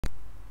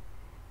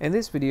In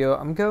this video,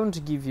 I'm going to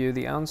give you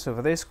the answer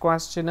for this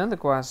question, and the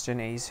question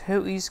is,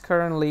 who is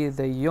currently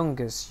the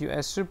youngest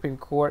US Supreme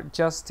Court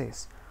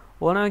Justice?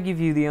 Well, I'll give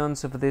you the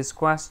answer for this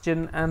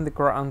question, and the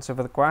correct answer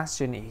for the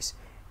question is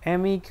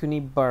Amy Coney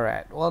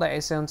Barrett. Well, that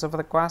is the answer for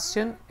the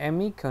question,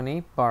 Amy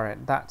Coney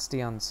Barrett. That's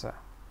the answer.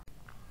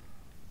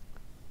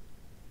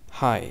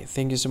 Hi,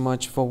 thank you so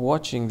much for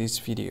watching this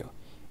video.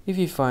 If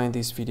you find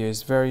this video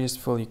is very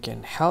useful, you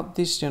can help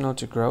this channel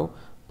to grow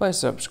by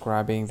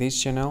subscribing this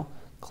channel.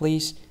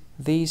 Please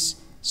this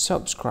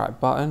subscribe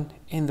button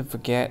and don't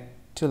forget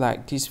to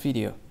like this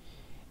video.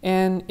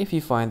 And if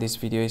you find this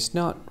video is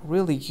not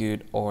really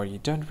good, or you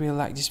don't really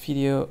like this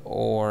video,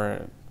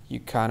 or you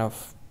kind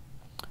of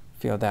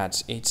feel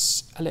that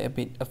it's a little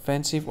bit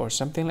offensive or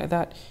something like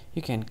that,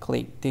 you can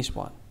click this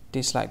one,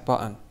 dislike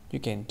button. You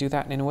can do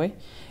that anyway.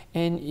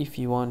 And if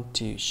you want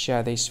to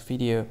share this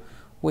video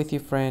with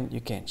your friend,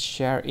 you can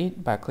share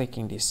it by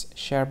clicking this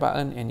share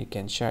button, and you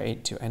can share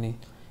it to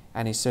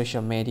any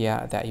social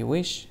media that you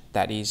wish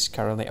that is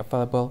currently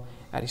available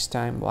at this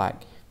time,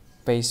 like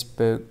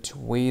Facebook,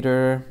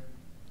 Twitter,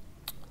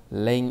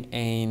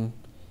 LinkedIn,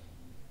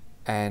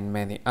 and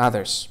many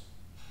others,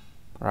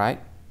 right?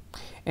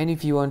 And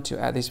if you want to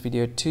add this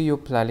video to your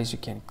playlist, you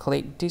can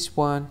click this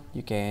one.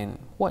 You can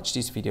watch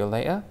this video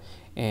later,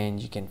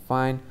 and you can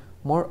find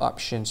more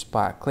options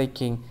by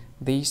clicking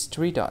these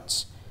three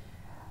dots.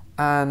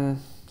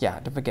 And yeah,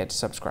 don't forget to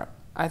subscribe.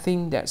 I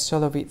think that's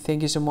all of it.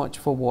 Thank you so much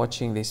for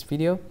watching this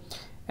video,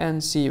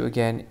 and see you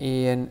again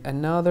in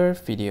another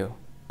video.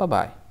 Bye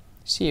bye.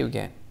 See you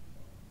again.